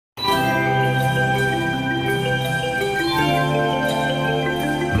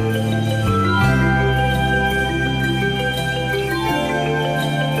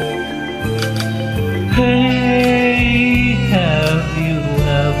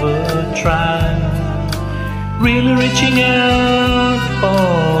try, really reaching out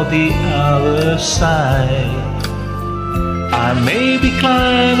for the other side. I may be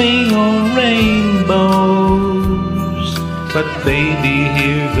climbing on rainbows, but baby,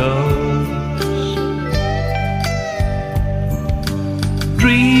 here goes.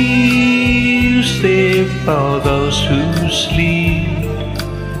 Dreams stay for those who sleep.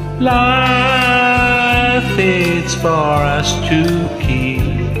 Life is for us to keep.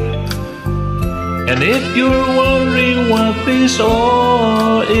 And if you're wondering what this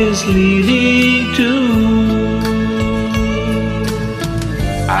all is leading to,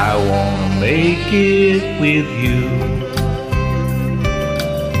 I wanna make it with you.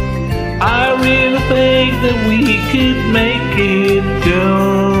 I really think that we could make it go.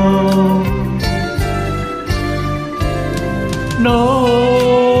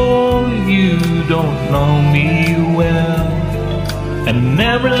 No, you don't know me well, and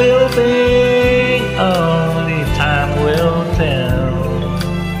every little thing only time will tell.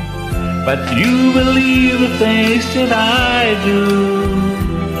 But you believe the things that I do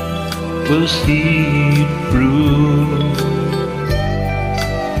will see through.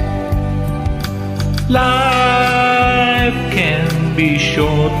 Life can be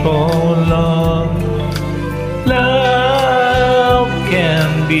short or long. Love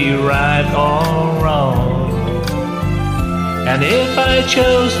can be right or wrong. And if I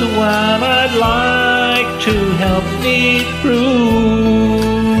chose the one I'd like to help me through,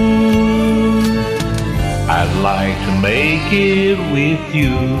 I'd like to make it with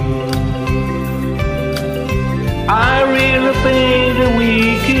you. I really think that we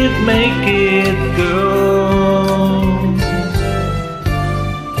could make it go.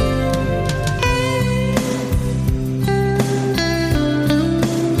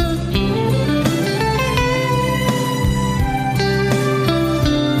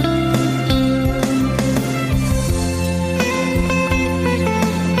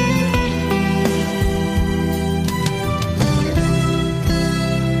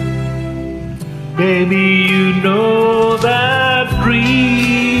 Baby, you know that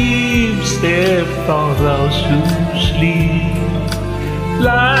dreams they're for those who sleep.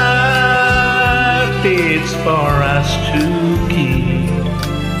 Life is for us to keep.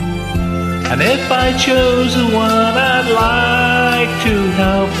 And if I chose the one I'd like to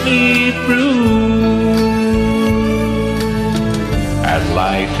help me through, I'd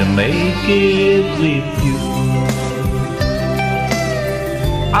like to make it with you.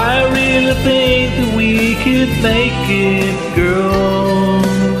 I really think that we could make it, girl.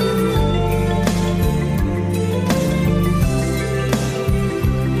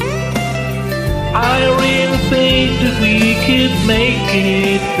 I really think that we could make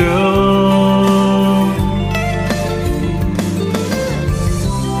it, girl.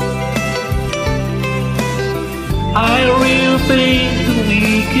 I really think that we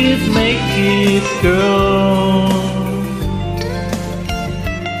could make it, girl.